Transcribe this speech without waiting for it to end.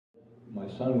my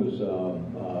son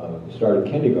was started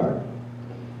kindergarten,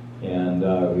 and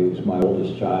he was my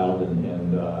oldest child, and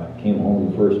came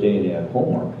home the first day and he had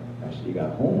homework. I said, "You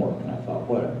got homework?" And I thought,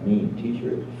 what a mean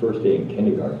teacher. First day in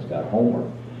kindergarten, he's got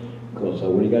homework. He goes,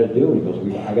 "What do you got to do?" And he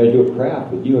goes, "I got to do a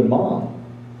craft with you and Mom."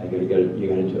 You got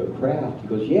to do a craft. He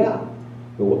goes, "Yeah."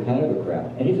 But what kind of a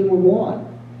craft? Anything we want.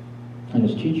 And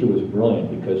his teacher was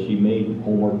brilliant because she made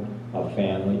homework a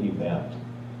family event.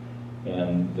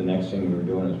 And the next thing we were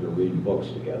doing is we were reading books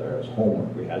together as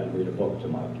homework. We had to read a book to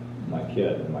my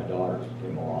kid, and my daughters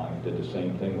came along and did the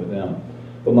same thing with them.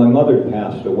 But my mother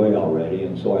passed away already,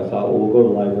 and so I thought, well, we'll go to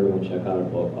the library and we'll check out a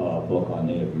book on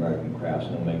Native American crafts,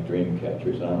 and we'll make dream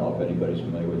catchers. I don't know if anybody's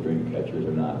familiar with dream catchers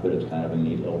or not, but it's kind of a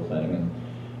neat little thing.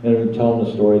 And we tell them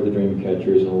the story of the dream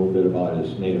catchers and a little bit about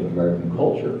his Native American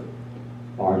culture,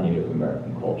 our Native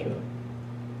American culture.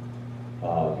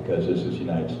 Because this is the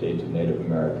United States of Native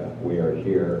America. We are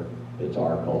here, it's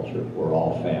our culture, we're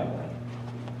all family.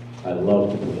 I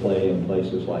love to play in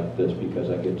places like this because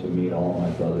I get to meet all my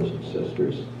brothers and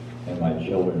sisters and my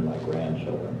children and my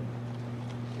grandchildren,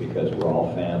 because we're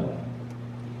all family.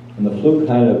 And the flute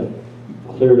kind of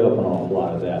cleared up an awful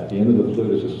lot of that. The end of the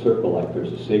flute is a circle, like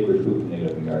there's a sacred hoop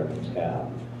Native Americans have,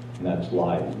 and that's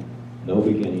life. No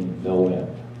beginning, no end.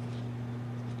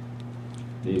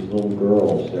 These little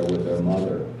girls, they're with their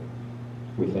mother.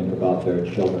 We think about their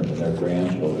children and their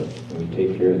grandchildren, and we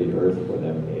take care of the earth for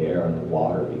them, and the air and the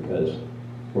water, because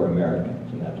we're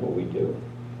Americans, and that's what we do.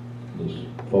 These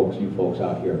folks, you folks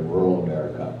out here in rural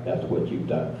America, that's what you've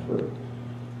done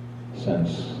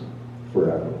since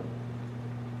forever.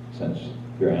 Since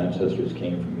your ancestors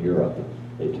came from Europe,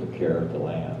 they took care of the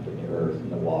land and the earth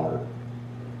and the water.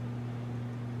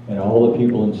 And all the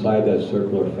people inside that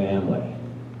circle are family.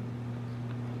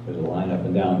 There's a line up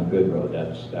and down the good road.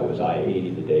 That was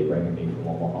I-80 today, bringing me from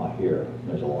Omaha here.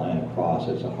 There's a line across.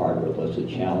 It's a hard road. Lots of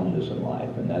challenges in life,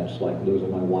 and that's like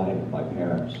losing my wife, my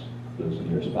parents,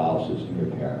 losing your spouses and your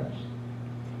parents.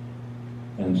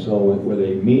 And so where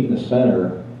they meet in the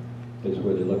center is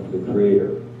where they look for the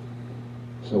Creator.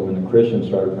 So when the Christians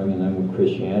started bringing them with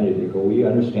Christianity, they go, we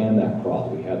understand that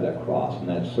cross. We have that cross, and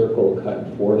that circle cut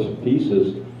in 4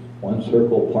 pieces. One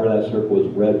circle, part of that circle was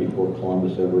red before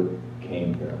Columbus ever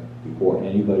came here, before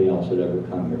anybody else had ever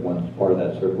come here. One part of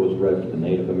that circle was red for the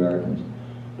Native Americans,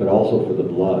 but also for the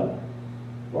blood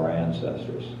of our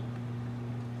ancestors.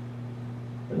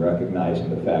 And recognizing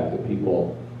the fact that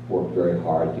people worked very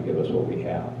hard to give us what we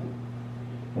have.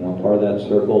 And one part of that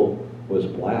circle was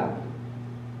black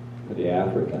for the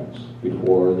Africans.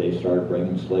 Before they started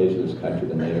bringing slaves to this country,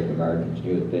 the Native Americans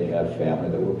knew that they had family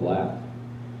that were black.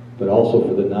 But also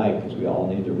for the night, because we all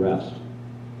need to rest.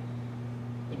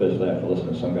 Especially after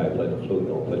listening to some guy play the flute,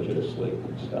 it'll put you to sleep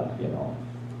and stuff, you know.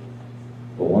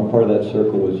 But one part of that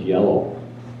circle was yellow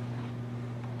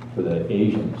for the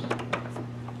Asians,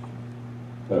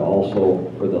 but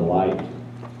also for the light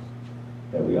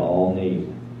that we all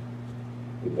need,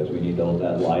 because we need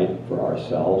that light for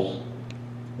ourselves,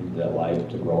 we need that light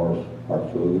to grow our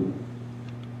food.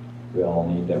 We all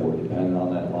need that. We're dependent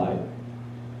on that light.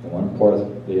 And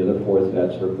the other fourth of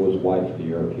that circle was white for the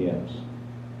Europeans,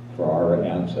 for our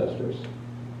ancestors.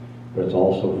 But it's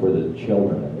also for the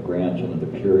children and the grandchildren,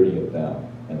 the purity of them,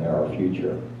 and they're our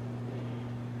future.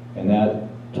 And that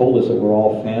told us that we're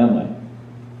all family.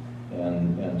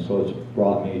 And so it's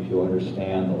brought me to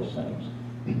understand those things.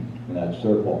 In that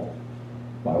circle,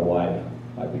 my wife,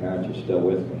 my parents are still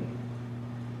with me.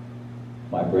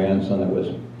 My grandson that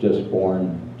was just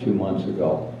born 2 months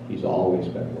ago, he's always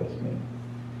been with me.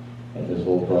 And his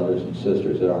little brothers and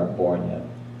sisters that aren't born yet,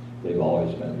 they've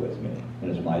always been with me,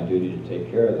 and it's my duty to take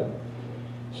care of them.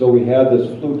 So we have this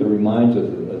flute that reminds us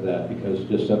of that,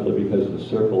 just simply because of the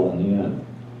circle on the end.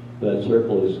 That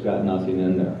circle has got nothing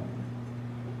in there.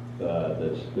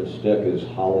 The stick is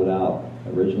hollowed out.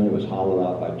 Originally it was hollowed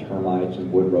out by termites and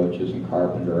wood roaches and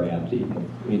carpenter ants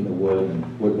eating the wood,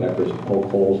 and woodpeckers poke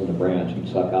holes in the branch and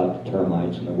suck out the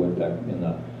termites and the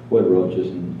wood roaches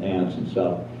and ants and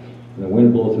stuff. And the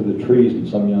wind blew through the trees, and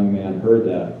some young man heard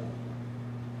that.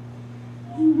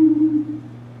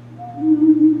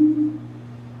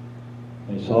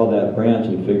 And he saw that branch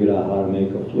and figured out how to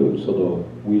make a flute. So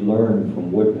we learn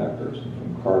from woodpeckers and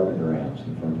from carpenter ants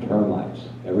and from termites.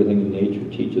 Everything in nature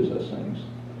teaches us things.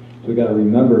 So we've got to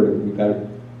remember, we've got to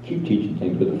keep teaching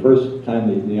things. But the first time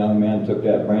the young man took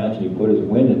that branch and he put his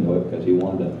wind into it because he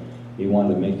wanted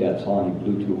to make that song,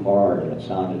 he blew too hard and it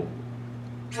sounded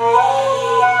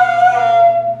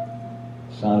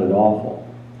awful.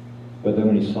 But then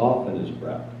when he softened his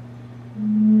breath,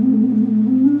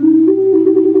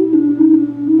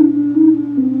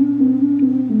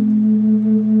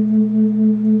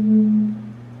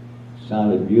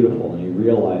 sounded beautiful, and you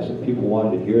realize that people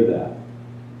wanted to hear that.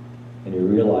 And you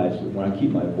realize that when I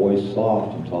keep my voice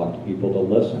soft and talk to people, they'll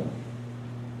listen.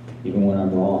 Even when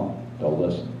I'm wrong, they'll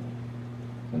listen.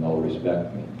 And they'll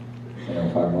respect me. And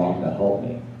if I'm wrong, they'll help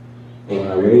me. But when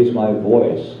I raise my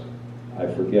voice, I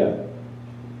forget.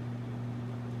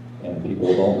 And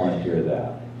people don't want to hear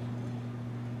that.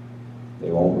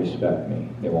 They won't respect me.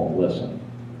 They won't listen.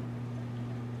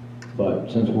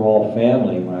 But since we're all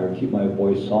family, when I keep my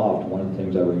voice soft, one of the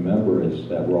things I remember is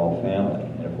that we're all family.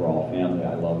 And if we're all family,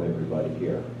 I love everybody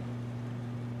here.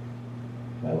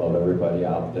 I love everybody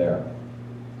out there.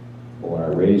 But when I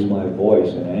raise my voice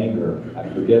in anger, I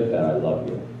forget that I love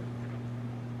you.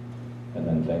 And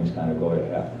then things kind of go to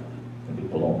heck, and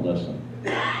people don't listen.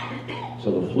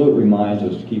 So the flute reminds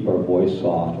us to keep our voice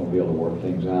soft and we'll be able to work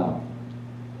things out.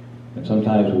 And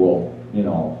sometimes we'll,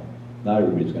 not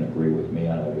everybody's going to agree with me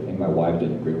on everything. My wife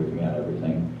didn't agree with me on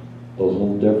everything. Those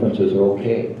little differences are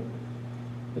okay.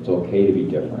 It's okay to be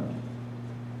different.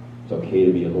 It's okay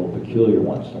to be a little peculiar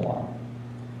once in a while.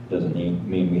 It doesn't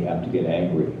mean we have to get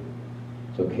angry.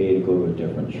 It's okay to go to a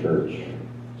different church.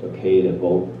 It's okay to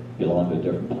belong to a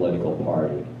different political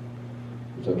party.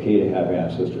 It's okay to have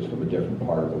ancestors from a different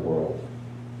part of the world.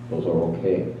 Those are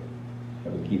okay.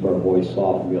 And we keep our voice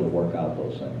soft, we'll be able to work out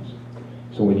those things.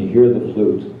 So when you hear the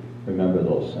flute, remember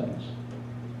those things.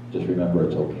 Just remember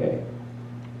it's okay.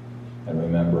 And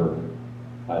remember,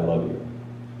 I love you.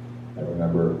 And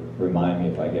remember, remind me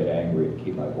if I get angry to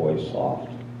keep my voice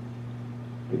soft.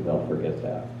 Because I'll forget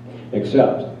that.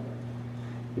 Except,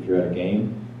 if you're at a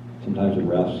game, sometimes the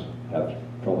refs have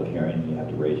trouble hearing and you have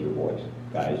to raise your voice.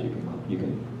 Guys, you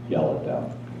can yell at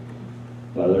them.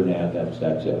 But other than that,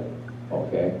 that's it.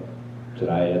 Okay?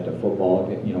 Tonight at the football,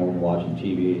 when you're watching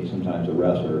TV, sometimes the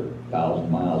refs are 1,000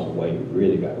 miles away. You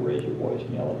really got to raise your voice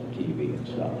and yell at the TV and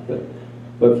stuff.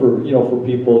 But for for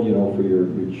people, for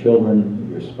your children,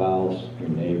 your spouse, your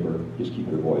neighbor, just keep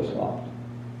your voice soft.